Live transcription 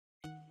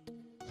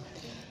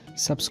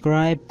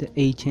Subscribe the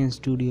HN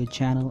Studio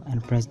channel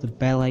and press the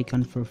bell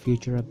icon for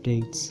future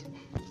updates.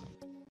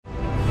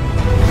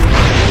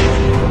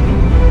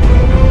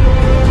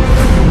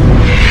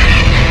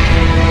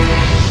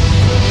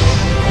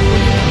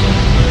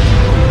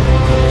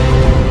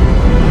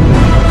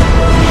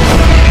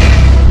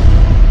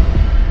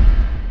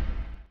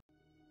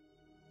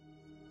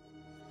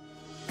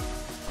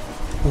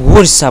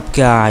 What's up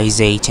guys,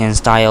 HN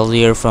Style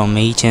here from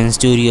HN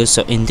Studio.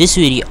 So in this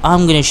video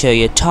I'm gonna show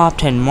you top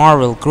 10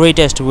 Marvel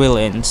greatest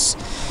villains.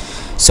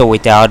 So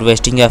without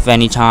wasting of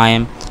any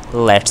time,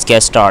 let's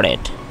get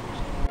started.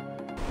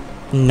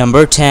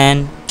 Number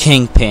 10,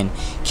 Kingpin.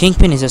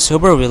 Kingpin is a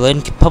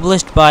supervillain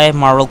published by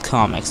Marvel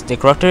Comics. The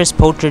character is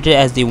portrayed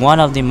as the one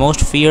of the most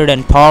feared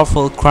and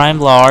powerful crime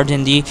lords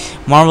in the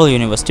Marvel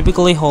Universe,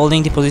 typically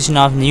holding the position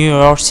of New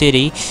York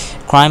City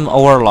crime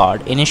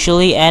overlord.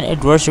 Initially an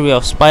adversary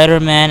of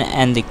Spider-Man,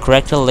 and the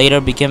character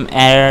later became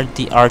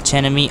the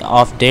archenemy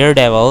of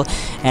Daredevil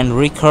and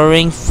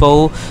recurring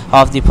foe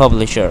of the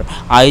publisher.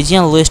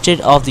 IGN listed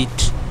of the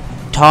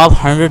top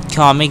 100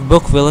 comic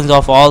book villains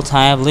of all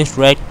time list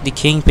ranked the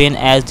Kingpin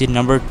as the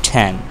number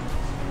 10.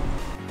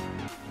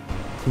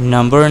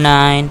 Number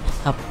 9,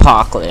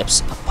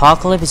 Apocalypse.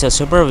 Apocalypse is a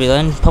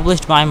supervillain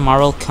published by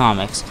Marvel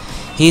Comics.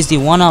 He is the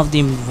one of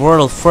the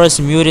world's first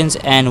mutants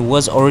and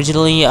was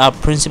originally a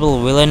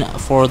principal villain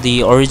for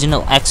the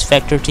original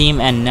X-Factor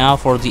team and now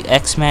for the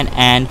X-Men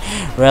and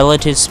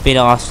related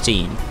spin-off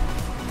team.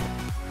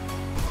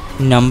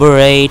 Number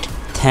 8,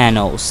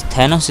 Thanos.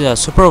 Thanos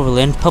is a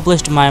supervillain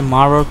published by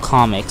Marvel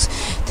Comics.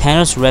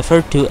 Thanos,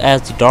 referred to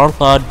as the Dark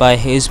Lord by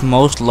his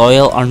most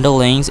loyal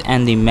underlings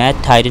and the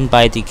Mad Titan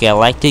by the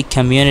galactic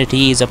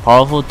community, is a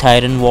powerful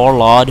Titan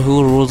warlord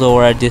who rules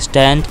over a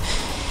distant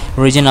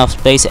region of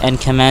space and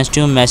commands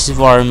two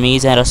massive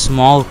armies and a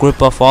small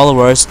group of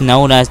followers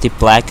known as the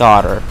Black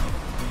Order.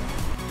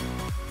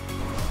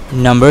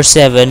 Number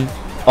 7,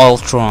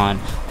 Ultron.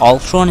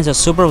 Ultron is a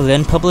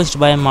supervillain published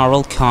by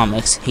Marvel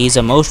Comics. He is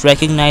the most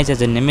recognized as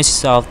a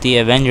nemesis of the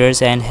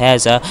Avengers and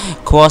has a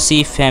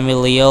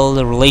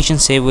quasi-familial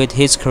relationship with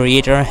his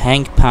creator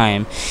Hank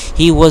Pym.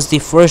 He was the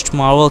first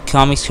Marvel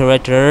Comics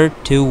character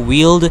to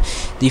wield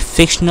the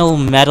fictional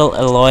metal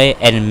alloy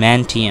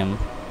adamantium.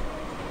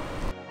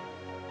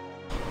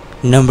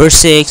 Number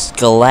 6,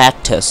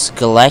 Galactus.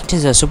 Galactus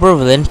is a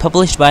supervillain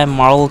published by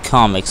Marvel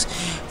Comics.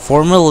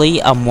 Formerly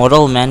a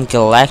mortal man,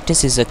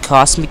 Galactus is a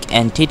cosmic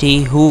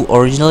entity who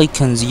originally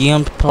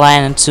consumed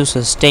planets to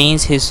sustain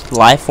his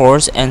life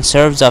force and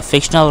serves a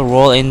fictional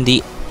role in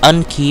the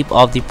upkeep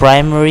of the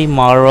primary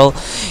Marvel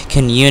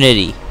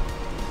community.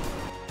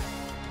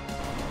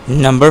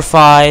 Number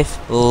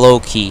 5,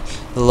 Loki.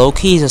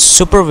 Loki is a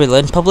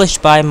supervillain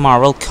published by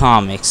Marvel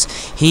Comics.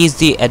 He is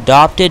the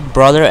adopted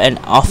brother and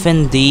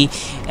often the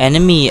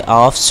enemy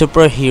of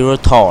superhero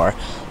Thor.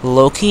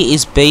 Loki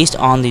is based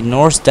on the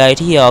Norse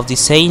deity of the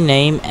same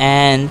name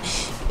and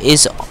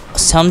is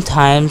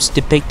sometimes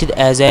depicted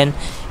as an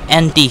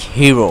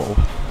anti-hero.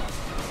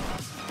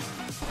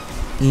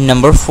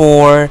 Number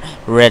 4,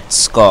 Red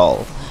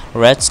Skull.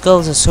 Red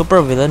Skull is a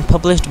supervillain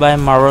published by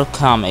Marvel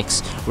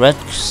Comics. Red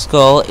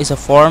Skull is a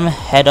former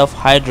head of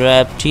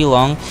Hydra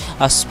Abteilung,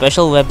 a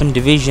special weapon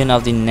division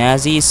of the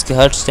Nazi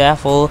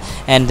Schutzstaffel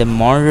and the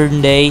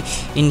modern-day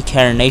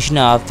incarnation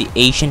of the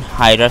ancient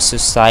Hydra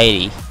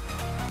Society.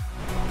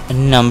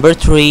 Number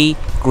 3,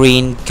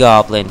 Green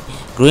Goblin.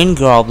 Green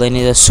Goblin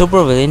is a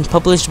supervillain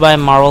published by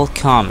Marvel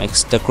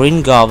Comics. The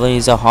Green Goblin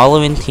is a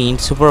Halloween-themed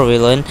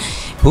supervillain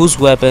whose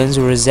weapons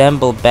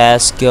resemble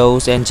bats,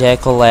 ghosts, and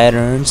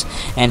jack-o'-lanterns,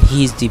 and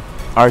he is the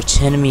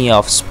archenemy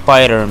of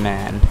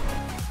Spider-Man.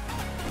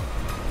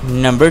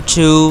 Number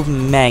 2,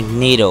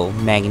 Magneto.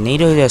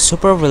 Magneto is a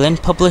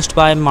supervillain published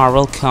by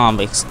Marvel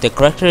Comics. The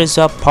character is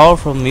a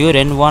powerful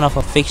mutant, one of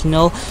a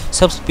fictional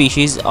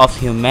subspecies of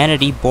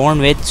humanity born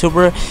with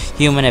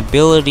superhuman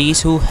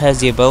abilities, who has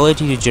the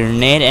ability to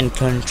generate and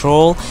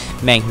control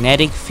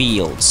magnetic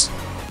fields.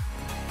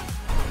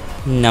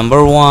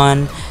 Number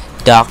 1,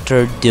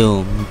 Doctor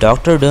Doom.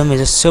 Doctor Doom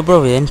is a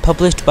supervillain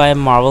published by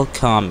Marvel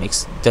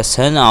Comics. The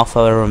son of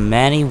a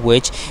Romani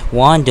witch,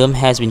 Wanda Doom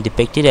has been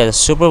depicted as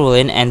a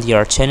supervillain and the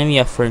archenemy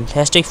of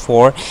Fantastic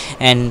Four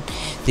and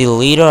the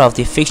leader of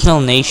the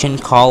fictional nation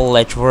called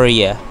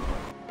Latveria.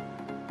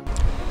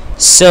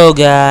 So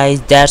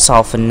guys, that's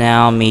all for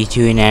now. Meet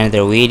you in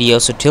another video.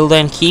 So till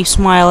then, keep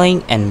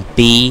smiling and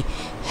be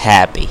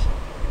happy.